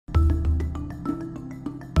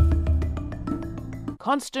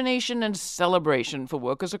consternation and celebration for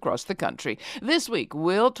workers across the country. This week,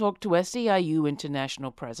 we'll talk to SEIU International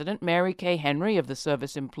President Mary Kay Henry of the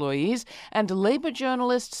Service Employees and labor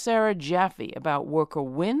journalist Sarah Jaffe about worker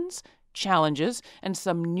wins, challenges, and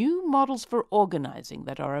some new models for organizing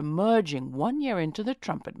that are emerging 1 year into the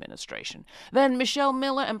Trump administration. Then Michelle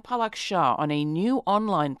Miller and Palak Shah on a new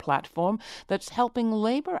online platform that's helping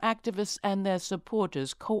labor activists and their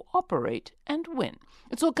supporters cooperate and win.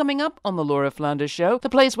 It's all coming up on the Laura Flanders Show, the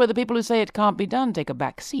place where the people who say it can't be done take a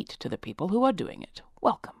back seat to the people who are doing it.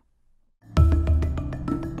 Welcome.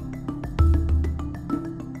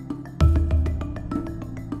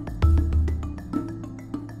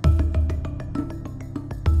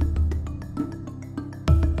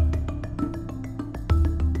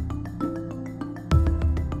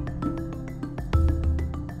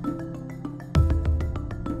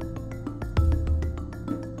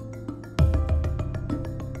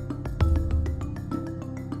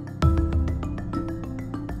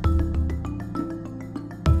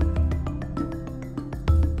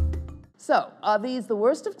 So, are these the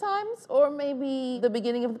worst of times, or maybe the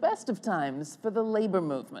beginning of the best of times for the labor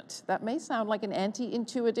movement? That may sound like an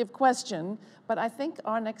anti-intuitive question, but I think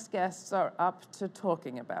our next guests are up to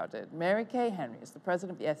talking about it. Mary Kay Henry is the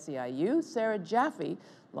president of the SEIU, Sarah Jaffe,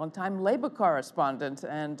 longtime labor correspondent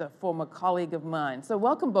and a former colleague of mine. So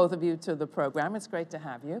welcome both of you to the program. It's great to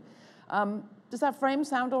have you. Does that frame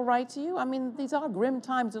sound all right to you? I mean, these are grim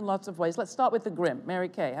times in lots of ways. Let's start with the grim. Mary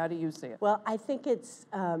Kay, how do you see it? Well, I think it's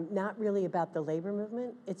not really about the labor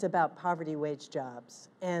movement. It's about poverty wage jobs.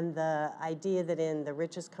 And the idea that in the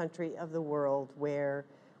richest country of the world, where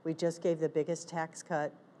we just gave the biggest tax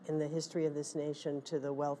cut in the history of this nation to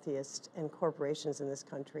the wealthiest and corporations in this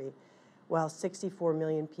country, while 64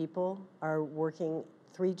 million people are working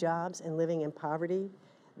 3 jobs and living in poverty,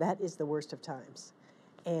 that is the worst of times.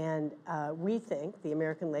 And we think the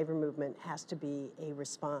American labor movement has to be a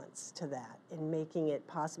response to that in making it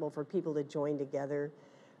possible for people to join together,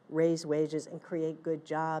 raise wages, and create good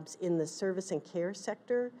jobs in the service and care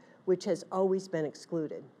sector, which has always been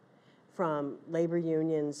excluded from labor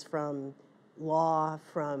unions, from law,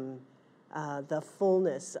 from the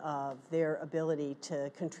fullness of their ability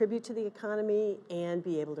to contribute to the economy and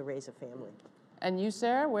be able to raise a family. And you,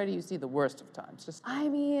 Sarah, where do you see the worst of times? I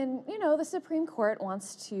mean, you know, the Supreme Court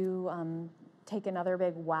wants to take another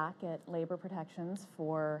big whack at labor protections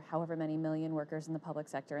for however many million workers in the public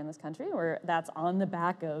sector in this country, where that's on the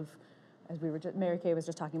back of, as Mary Kay was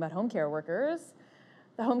just talking about, home care workers.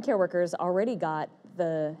 The home care workers already got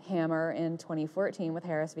the hammer in 2014 with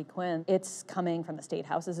Harris v. Quinn. It's coming from the state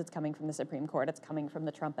houses, it's coming from the Supreme Court, it's coming from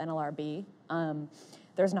the Trump NLRB.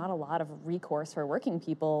 There's not a lot of recourse for working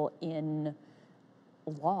people in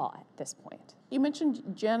law at this point. You mentioned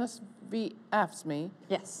Janus v. AFSCME.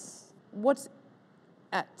 Yes. What's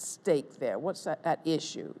at stake there? What's at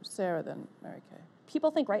issue? Sarah, then Mary Kay. People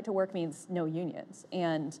think right to work means no unions.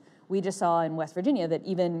 And we just saw in West Virginia that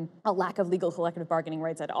even a lack of legal collective bargaining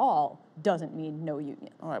rights at all doesn't mean no union.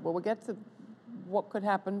 All right, well, we'll get to what could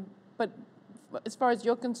happen. But as far as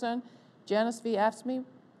you're concerned, Janus v. AFSCME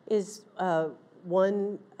is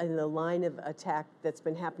one in the line of attack that's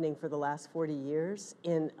been happening for the last 40 years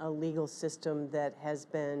in a legal system that has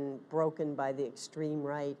been broken by the extreme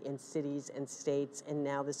right in cities and states, and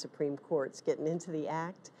now the Supreme Court's getting into the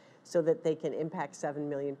act so that they can impact 7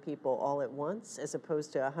 million people all at once, as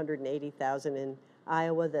opposed to 180,000 in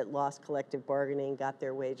Iowa that lost collective bargaining, got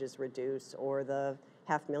their wages reduced, or the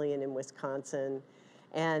 500,000 in Wisconsin.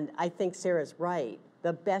 And I think Sarah's right.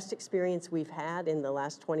 The best experience we've had in the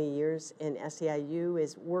last 20 years in SEIU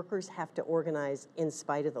is workers have to organize in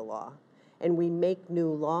spite of the law. And we make new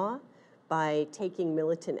law by taking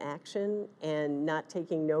militant action and not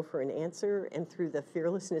taking no for an answer, and through the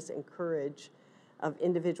fearlessness and courage of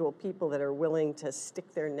individual people that are willing to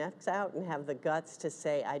stick their necks out and have the guts to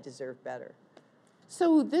say, I deserve better.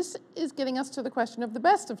 So this is getting us to the question of the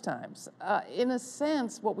best of times. In a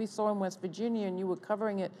sense, what we saw in West Virginia, and you were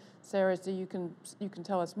covering it, Sarah, so you can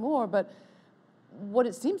tell us more, but what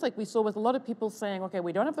it seems like we saw was a lot of people saying, okay,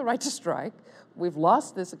 we don't have the right to strike. We've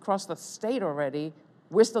lost this across the state already.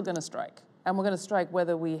 We're still going to strike. And we're going to strike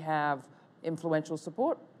whether we have influential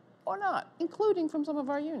support or not, including from some of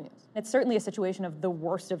our unions. It's certainly a situation of the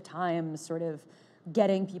worst of times, sort of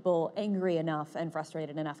getting people angry enough and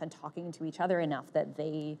frustrated enough and talking to each other enough that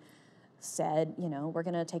they said, you know, we're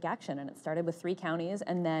going to take action. And it started with 3 counties.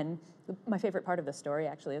 And then my favorite part of the story,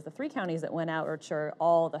 actually, is the 3 counties that went out, which are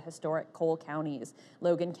all the historic coal counties,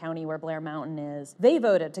 Logan County, where Blair Mountain is. They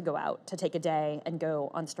voted to go out, to take a day and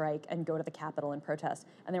go on strike and go to the Capitol and protest.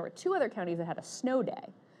 And there were 2 other counties that had a snow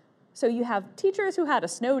day. So you have teachers who had a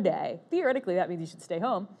snow day. Theoretically, that means you should stay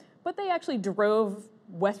home. But they actually drove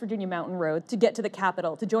West Virginia Mountain Road to get to the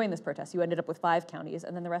Capitol to join this protest. You ended up with 5 counties,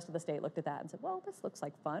 and then the rest of the state looked at that and said, well, this looks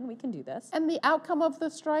like fun. We can do this. And the outcome of the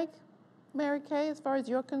strike, Mary Kay, as far as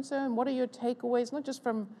you're concerned, what are your takeaways, not just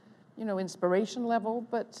from, inspiration level,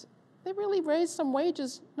 but they really raised some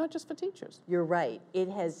wages, not just for teachers. You're right. It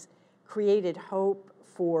has created hope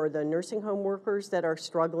for the nursing home workers that are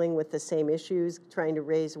struggling with the same issues, trying to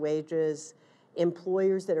raise wages,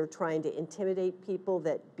 employers that are trying to intimidate people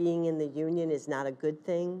that being in the union is not a good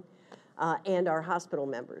thing, and our hospital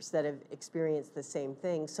members that have experienced the same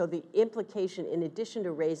thing. So the implication, in addition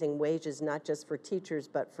to raising wages, not just for teachers,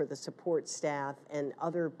 but for the support staff and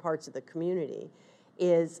other parts of the community,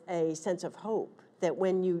 is a sense of hope that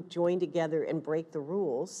when you join together and break the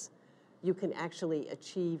rules, you can actually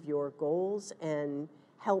achieve your goals and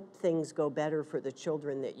help things go better for the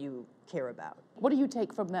children that you care about. What do you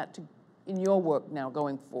take from that in your work now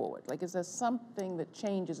going forward? Like, is there something that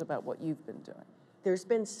changes about what you've been doing? There's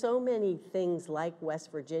been so many things like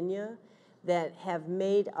West Virginia that have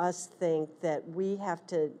made us think that we have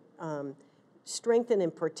to strengthen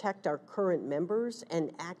and protect our current members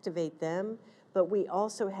and activate them, but we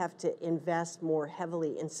also have to invest more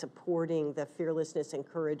heavily in supporting the fearlessness and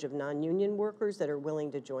courage of non-union workers that are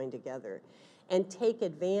willing to join together and take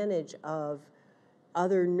advantage of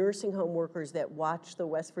other nursing home workers that watch the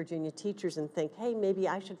West Virginia teachers and think, hey, maybe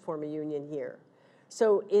I should form a union here.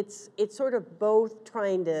 So it's sort of both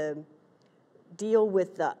trying to deal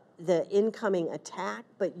with the incoming attack,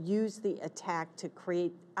 but use the attack to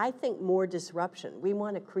create, I think, more disruption. We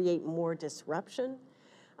want to create more disruption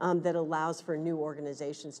that allows for new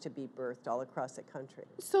organizations to be birthed all across the country.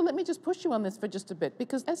 So let me just push you on this for just a bit,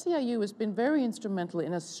 because SEIU has been very instrumental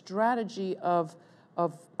in a strategy of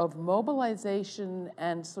mobilization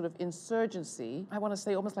and sort of insurgency. I want to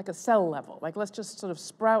say almost like a cell level. Like, let's just sort of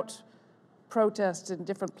sprout protests in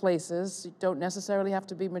different places. You don't necessarily have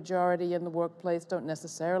to be majority in the workplace, don't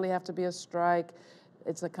necessarily have to be a strike.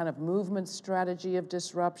 It's a kind of movement strategy of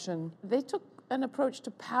disruption. They took an approach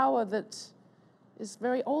to power that is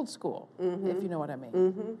very old school, if you know what I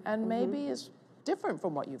mean, and maybe is different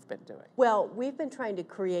from what you've been doing. Well, we've been trying to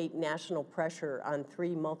create national pressure on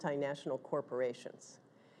 3 multinational corporations,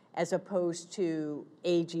 as opposed to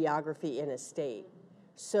a geography in a state.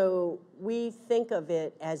 So we think of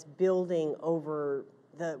it as building over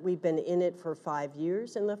we've been in it for 5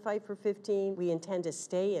 years in the fight for 15. We intend to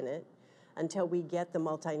stay in it until we get the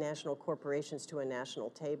multinational corporations to a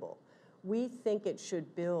national table. We think it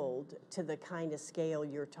should build to the kind of scale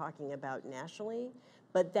you're talking about nationally,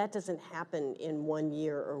 but that doesn't happen in 1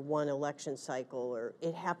 year or one election cycle, or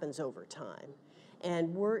it happens over time.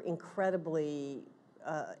 And we're incredibly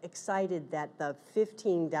excited that the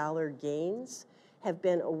 $15 gains have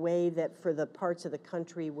been a way that for the parts of the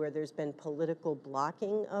country where there's been political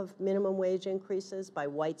blocking of minimum wage increases by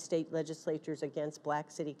white state legislatures against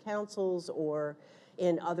black city councils or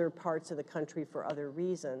in other parts of the country for other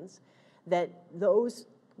reasons, that those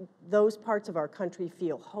parts of our country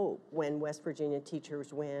feel hope when West Virginia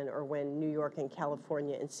teachers win or when New York and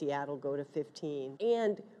California and Seattle go to 15.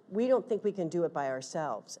 And we don't think we can do it by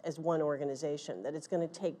ourselves as one organization, that it's going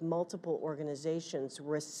to take multiple organizations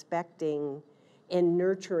respecting and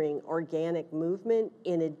nurturing organic movement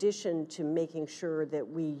in addition to making sure that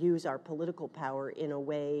we use our political power in a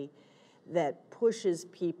way that pushes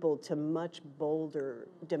people to much bolder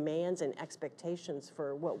demands and expectations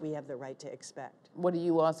for what we have the right to expect. What are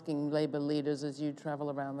you asking labor leaders as you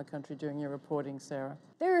travel around the country doing your reporting, Sarah?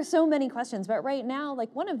 There are so many questions, but right now,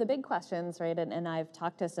 like one of the big questions, right, and I've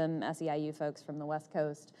talked to some SEIU folks from the West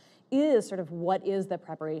Coast, is sort of what is the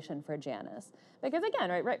preparation for Janus? Because again,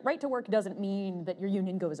 right to work doesn't mean that your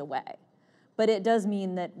union goes away, but it does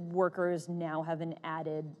mean that workers now have an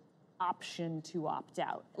added option to opt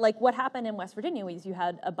out. Like what happened in West Virginia was you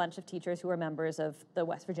had a bunch of teachers who were members of the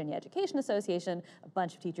West Virginia Education Association, a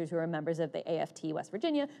bunch of teachers who are members of the AFT West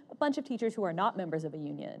Virginia, a bunch of teachers who are not members of a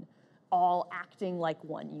union, all acting like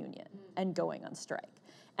one union and going on strike.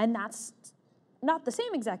 And that's not the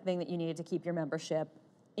same exact thing that you needed to keep your membership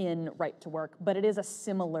in right to work, but it is a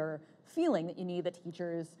similar feeling that you need the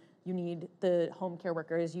teachers, you need the home care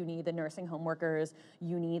workers, you need the nursing home workers,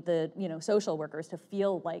 you need the social workers to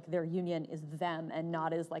feel like their union is them and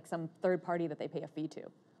not as like some third party that they pay a fee to.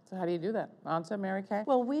 So how do you do that? Answer, Mary Kay?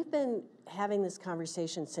 Well, we've been having this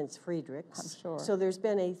conversation since Friedrichs. I'm sure. So there's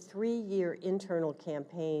been a 3-year internal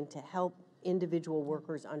campaign to help individual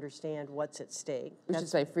workers understand what's at stake. We should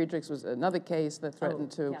say Friedrichs was another case that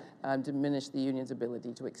threatened to diminish the union's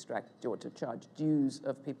ability to extract or to charge dues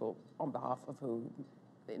of people on behalf of who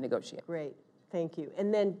they negotiate. Great, thank you.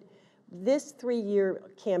 And then This 3-year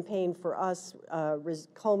campaign for us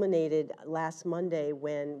culminated last Monday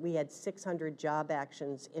when we had 600 job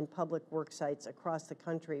actions in public work sites across the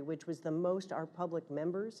country, which was the most our public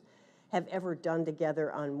members have ever done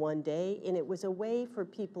together on one day. And it was a way for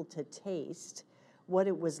people to taste what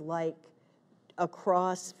it was like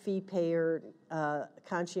across fee payer,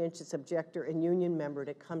 conscientious objector, and union member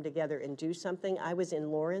to come together and do something. I was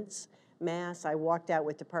in Lawrence, Mass. I walked out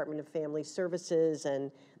with Department of Family Services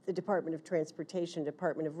and the Department of Transportation,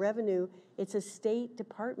 Department of Revenue. It's a state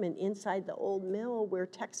department inside the old mill where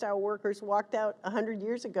textile workers walked out 100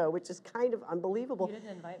 years ago, which is kind of unbelievable. You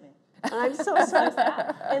didn't invite me. I'm so sorry.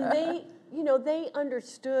 And they, you know, they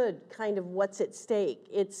understood kind of what's at stake.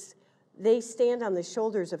 They stand on the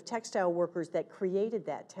shoulders of textile workers that created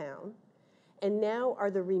that town and now are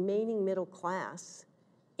the remaining middle class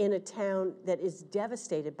in a town that is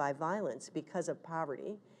devastated by violence because of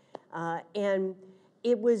poverty. And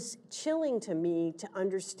it was chilling to me to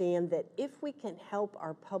understand that if we can help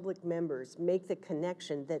our public members make the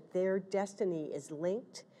connection that their destiny is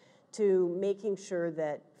linked to making sure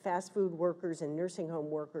that fast food workers and nursing home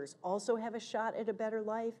workers also have a shot at a better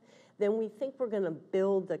life, then we think we're going to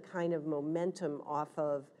build the kind of momentum off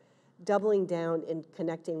of doubling down and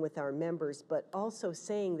connecting with our members, but also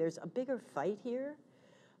saying there's a bigger fight here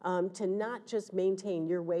to not just maintain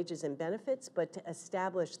your wages and benefits, but to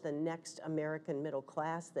establish the next American middle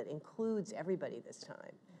class that includes everybody this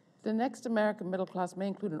time. The next American middle class may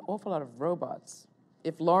include an awful lot of robots.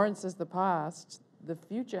 If Lawrence is the past, the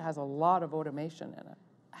future has a lot of automation in it.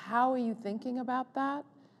 How are you thinking about that?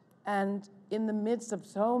 And in the midst of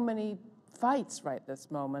so many fights right this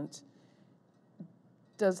moment,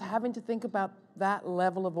 does having to think about that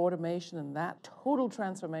level of automation and that total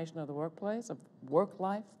transformation of the workplace, of work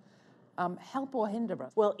life, help or hinder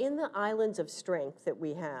us? Well, in the islands of strength that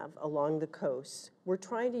we have along the coast, we're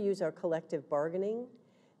trying to use our collective bargaining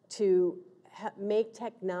to make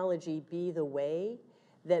technology be the way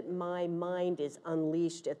that my mind is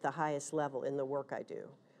unleashed at the highest level in the work I do.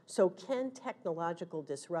 So can technological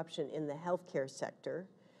disruption in the healthcare sector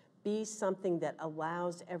be something that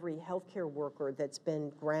allows every healthcare worker that's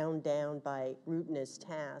been ground down by routinous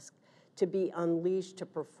tasks to be unleashed to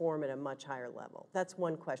perform at a much higher level? That's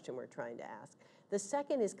one question we're trying to ask. The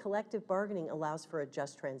second is collective bargaining allows for a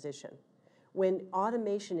just transition. When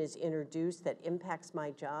automation is introduced that impacts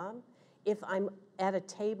my job, if I'm at a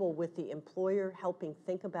table with the employer helping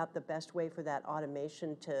think about the best way for that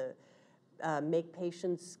automation to make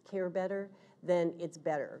patients care better, then it's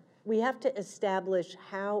better. We have to establish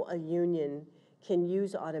how a union can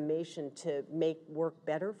use automation to make work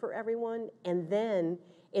better for everyone. And then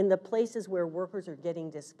in the places where workers are getting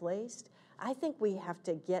displaced, I think we have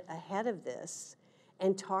to get ahead of this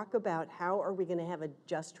and talk about how are we going to have a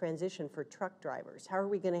just transition for truck drivers? How are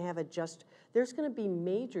we going to have there's going to be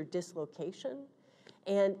major dislocation.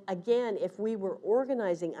 And again, if we were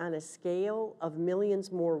organizing on a scale of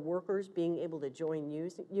millions more workers being able to join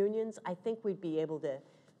unions, I think we'd be able to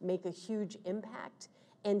make a huge impact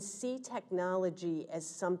and see technology as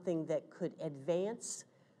something that could advance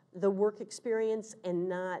the work experience and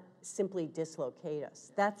not simply dislocate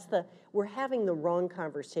us. We're having the wrong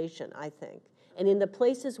conversation, I think. And in the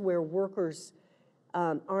places where workers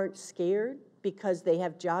aren't scared because they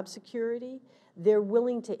have job security, they're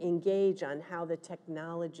willing to engage on how the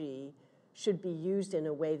technology should be used in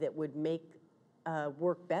a way that would make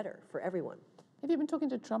work better for everyone. Have you been talking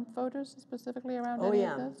to Trump voters specifically around of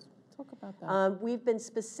this? Talk about that. We've been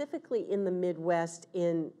specifically in the Midwest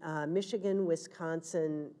in Michigan,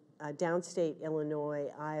 Wisconsin, downstate Illinois,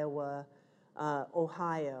 Iowa,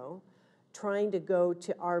 Ohio, trying to go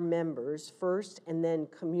to our members first and then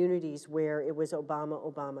communities where it was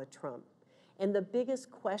Obama, Trump. And the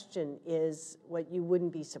biggest question is what you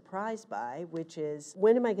wouldn't be surprised by, which is,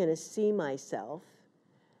 when am I going to see myself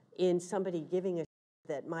in somebody giving a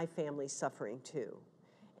that my family's suffering too?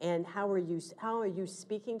 And how are you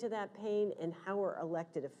speaking to that pain, and how are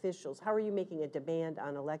elected officials, how are you making a demand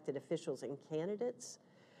on elected officials and candidates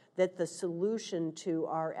that the solution to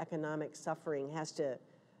our economic suffering has to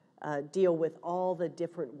deal with all the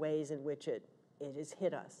different ways in which it has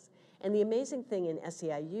hit us? And the amazing thing in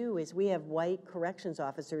SEIU is we have white corrections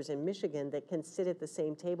officers in Michigan that can sit at the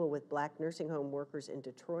same table with black nursing home workers in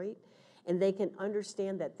Detroit, and they can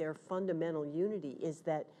understand that their fundamental unity is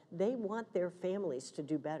that they want their families to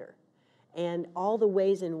do better. And all the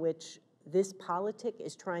ways in which this politic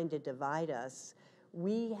is trying to divide us,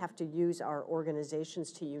 we have to use our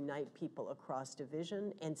organizations to unite people across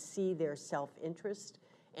division and see their self-interest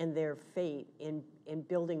and their fate in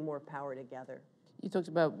building more power together. You talked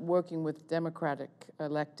about working with Democratic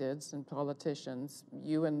electeds and politicians.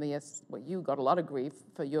 You and you got a lot of grief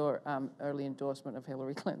for your early endorsement of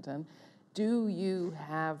Hillary Clinton. Do you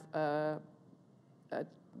have a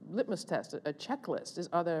litmus test, a checklist?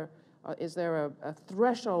 Is there a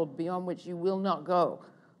threshold beyond which you will not go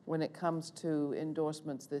when it comes to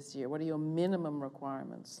endorsements this year? What are your minimum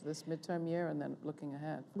requirements this midterm year and then looking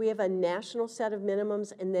ahead? We have a national set of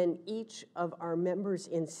minimums, and then each of our members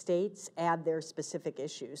in states add their specific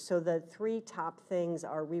issues. So the three top things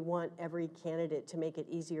are: we want every candidate to make it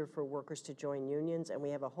easier for workers to join unions, and we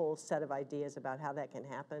have a whole set of ideas about how that can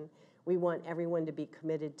happen. We want everyone to be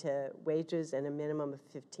committed to wages and a minimum of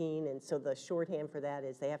 15, and so the shorthand for that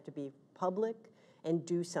is they have to be public and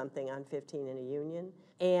do something on 15 in a union.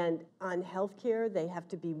 And on health care, they have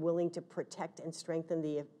to be willing to protect and strengthen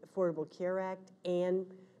the Affordable Care Act and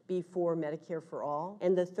be for Medicare for all.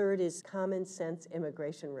 And the third is common sense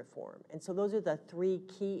immigration reform. And so those are the three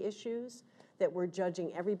key issues that we're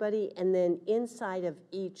judging everybody. And then inside of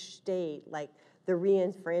each state, like the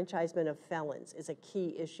reenfranchisement of felons is a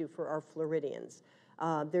key issue for our Floridians.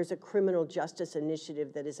 There's a criminal justice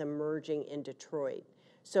initiative that is emerging in Detroit.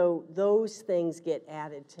 So those things get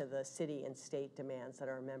added to the city and state demands that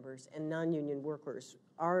our members and non-union workers,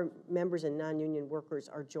 our members and non-union workers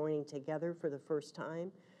are joining together for the first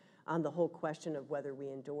time on the whole question of whether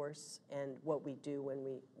we endorse and what we do when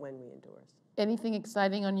we endorse. Anything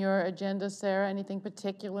exciting on your agenda, Sarah? Anything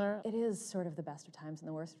particular? It is sort of the best of times and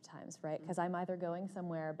the worst of times, right? Because I'm either going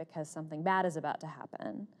somewhere because something bad is about to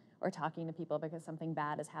happen, or talking to people because something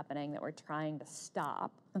bad is happening that we're trying to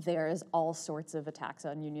stop. There's all sorts of attacks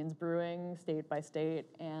on unions brewing state by state.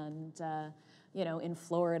 And in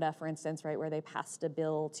Florida, for instance, right, where they passed a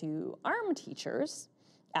bill to arm teachers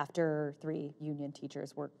after 3 union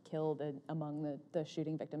teachers were killed among the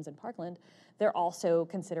shooting victims in Parkland, they're also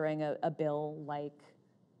considering a bill like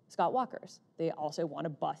Scott Walker's. They also want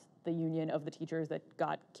to bust the union of the teachers that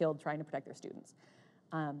got killed trying to protect their students.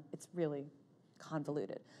 It's really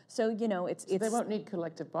convoluted. So, it's... They won't need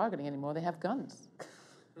collective bargaining anymore. They have guns.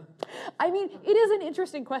 I mean, it is an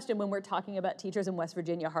interesting question when we're talking about teachers in West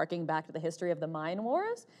Virginia harking back to the history of the mine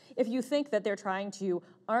wars. If you think that they're trying to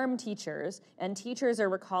arm teachers, and teachers are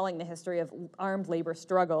recalling the history of armed labor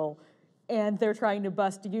struggle, and they're trying to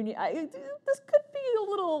bust union, this could be a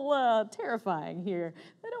little terrifying here.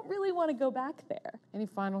 I don't really want to go back there. Any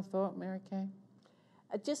final thought, Mary Kay?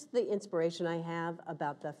 Just the inspiration I have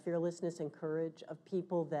about the fearlessness and courage of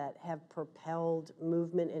people that have propelled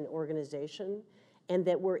movement and organization, and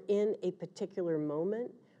that we're in a particular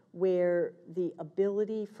moment where the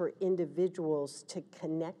ability for individuals to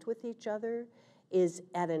connect with each other is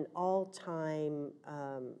at an all-time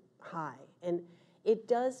high. And it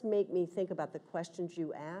does make me think about the questions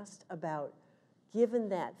you asked about, given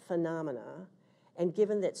that phenomena, and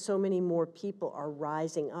given that so many more people are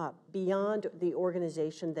rising up beyond the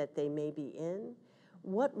organization that they may be in,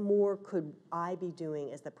 what more could I be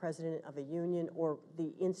doing as the president of a union or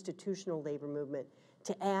the institutional labor movement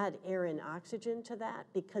to add air and oxygen to that?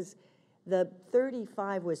 Because the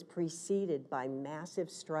 35 was preceded by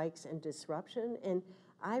massive strikes and disruption, and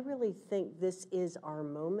I really think this is our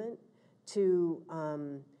moment to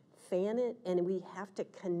fan it, and we have to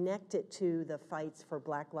connect it to the fights for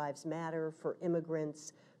Black Lives Matter, for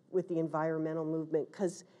immigrants, with the environmental movement,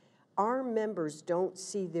 because our members don't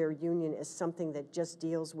see their union as something that just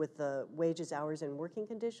deals with the wages, hours, and working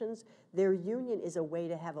conditions. Their union is a way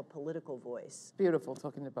to have a political voice. Beautiful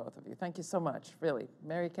talking to both of you. Thank you so much, really.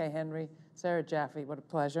 Mary Kay Henry, Sarah Jaffe, what a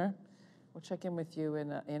pleasure. We'll check in with you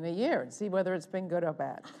in a year and see whether it's been good or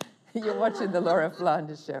bad. You're watching the Laura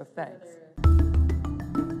Flanders Show. Thanks.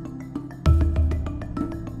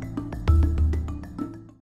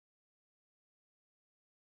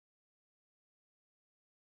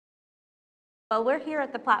 Well, we're here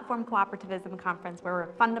at the Platform Cooperativism Conference, where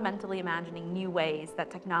we're fundamentally imagining new ways that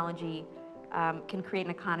technology can create an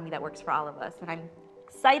economy that works for all of us. And I'm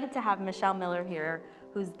excited to have Michelle Miller here,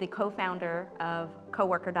 who's the co-founder of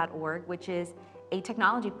coworker.org, which is a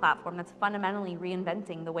technology platform that's fundamentally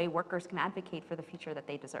reinventing the way workers can advocate for the future that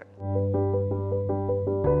they deserve.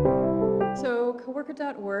 So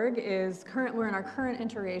coworker.org is we're in our current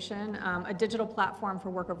iteration. A digital platform for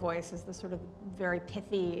worker voice is the sort of very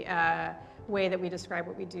pithy way that we describe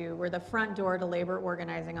what we do. We're the front door to labor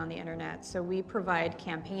organizing on the internet. So we provide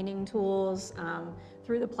campaigning tools through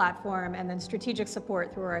through the platform, and then strategic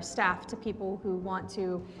support through our staff to people who want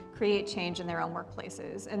to create change in their own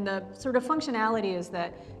workplaces. And the sort of functionality is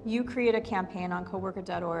that you create a campaign on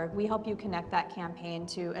coworker.org. We help you connect that campaign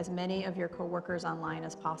to as many of your coworkers online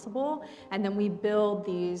as possible. And then we build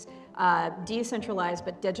these decentralized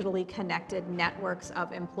but digitally connected networks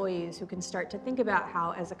of employees who can start to think about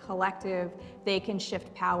how, as a collective, they can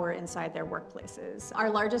shift power inside their workplaces. Our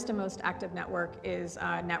largest and most active network is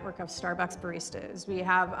a network of Starbucks baristas. We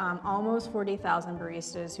have almost 40,000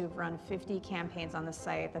 baristas who've run 50 campaigns on the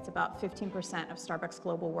site. That's about 15% of Starbucks'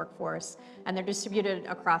 global workforce, and they're distributed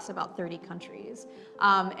across about 30 countries.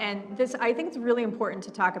 And this, I think it's really important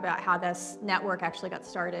to talk about how this network actually got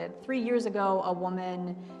started. 3 years ago, a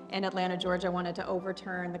woman in Atlanta, Georgia wanted to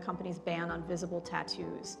overturn the company's ban on visible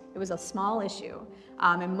tattoos. It was a small issue,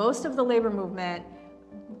 and most of the labor movement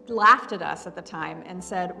laughed at us at the time and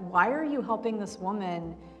said, why are you helping this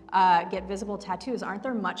woman get visible tattoos? Aren't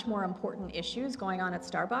there much more important issues going on at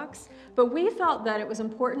Starbucks? But we felt that it was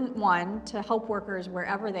important, one, to help workers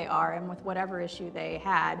wherever they are and with whatever issue they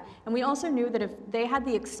had. And we also knew that if they had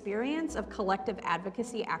the experience of collective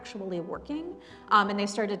advocacy actually working, and they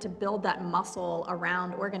started to build that muscle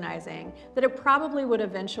around organizing, that it probably would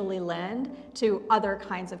eventually lend to other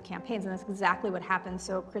kinds of campaigns. And that's exactly what happened.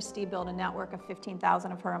 So Christy built a network of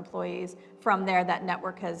 15,000 of her employees. From there, that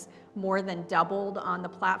network has more than doubled on the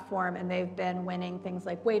platform, and they've been winning things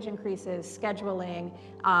like wage increases, scheduling,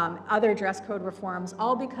 other dress code reforms,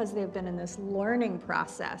 all because they've been in this learning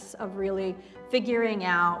process of really figuring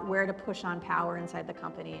out where to push on power inside the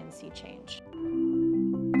company and see change.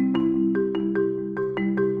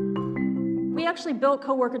 We actually built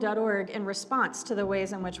coworker.org in response to the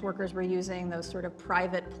ways in which workers were using those sort of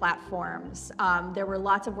private platforms. There were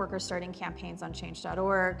lots of workers starting campaigns on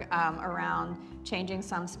change.org around changing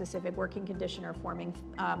some specific working condition or forming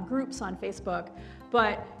groups on Facebook.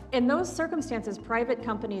 But in those circumstances, private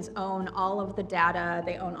companies own all of the data,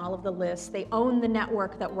 they own all of the lists, they own the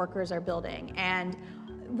network that workers are building. And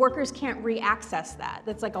workers can't re-access that.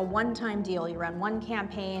 That's like a one-time deal. You run one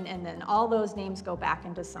campaign and then all those names go back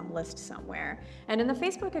into some list somewhere. And in the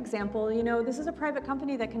Facebook example, you know, this is a private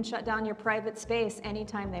company that can shut down your private space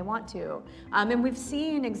anytime they want to. And we've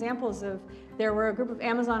seen examples of, there were a group of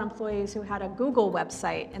Amazon employees who had a Google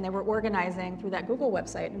website and they were organizing through that Google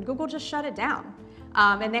website, and Google just shut it down.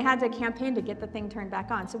 And they had to campaign to get the thing turned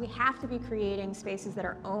back on. So we have to be creating spaces that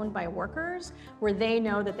are owned by workers, where they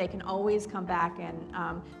know that they can always come back and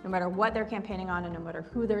no matter what they're campaigning on and no matter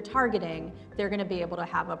who they're targeting, they're going to be able to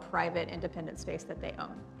have a private, independent space that they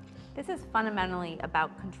own. This is fundamentally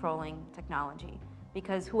about controlling technology,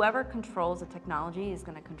 because whoever controls the technology is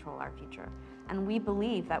going to control our future. And we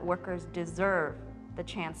believe that workers deserve the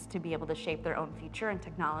chance to be able to shape their own future, and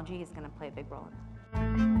technology is going to play a big role in that.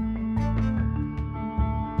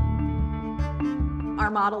 Our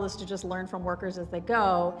model is to just learn from workers as they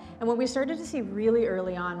go. And what we started to see really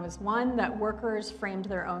early on was, one, that workers framed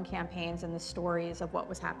their own campaigns and the stories of what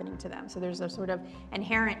was happening to them. So there's a sort of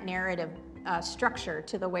inherent narrative structure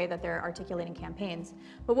to the way that they're articulating campaigns.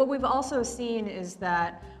 But what we've also seen is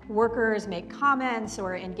that workers make comments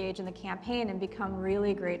or engage in the campaign and become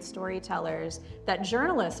really great storytellers that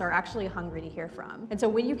journalists are actually hungry to hear from. And so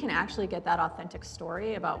when you can actually get that authentic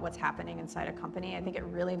story about what's happening inside a company, I think it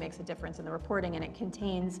really makes a difference in the reporting, and it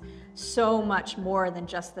contains so much more than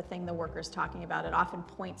just the thing the worker's talking about. It often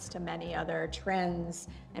points to many other trends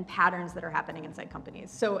and patterns that are happening inside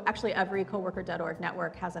companies. So actually every coworker.org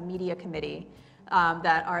network has a media committee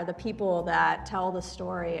that are the people that tell the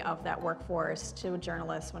story of that workforce to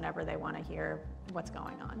journalists whenever they want to hear what's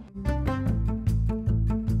going on.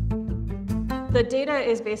 The data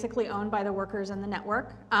is basically owned by the workers in the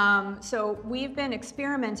network. So we've been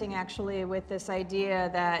experimenting actually with this idea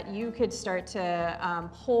that you could start to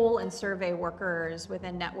poll and survey workers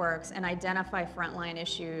within networks and identify frontline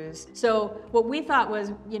issues. So what we thought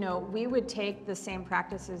was, you know, we would take the same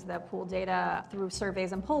practices that pool data through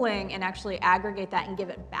surveys and polling and actually aggregate that and give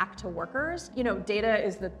it back to workers. You know, data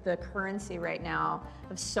is the currency right now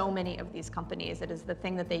of so many of these companies. It is the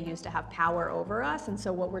thing that they use to have power over us. And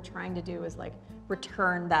so what we're trying to do is like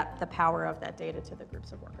return the power of that data to the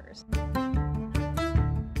groups of workers.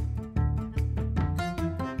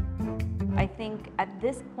 I think at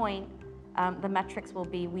this point, the metrics will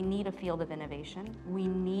be, we need a field of innovation. We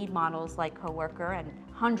need models like Coworker and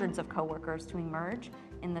hundreds of coworkers to emerge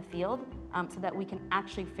in the field so that we can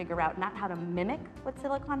actually figure out not how to mimic what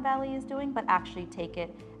Silicon Valley is doing, but actually take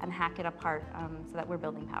it and hack it apart so that we're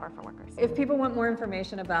building power for workers. If people want more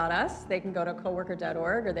information about us, they can go to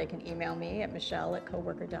coworker.org or they can email me at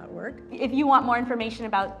michelle@coworker.org. If you want more information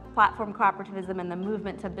about platform cooperativism and the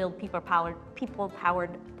movement to build people-powered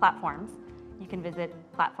platforms, you can visit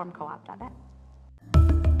platformcoop.net.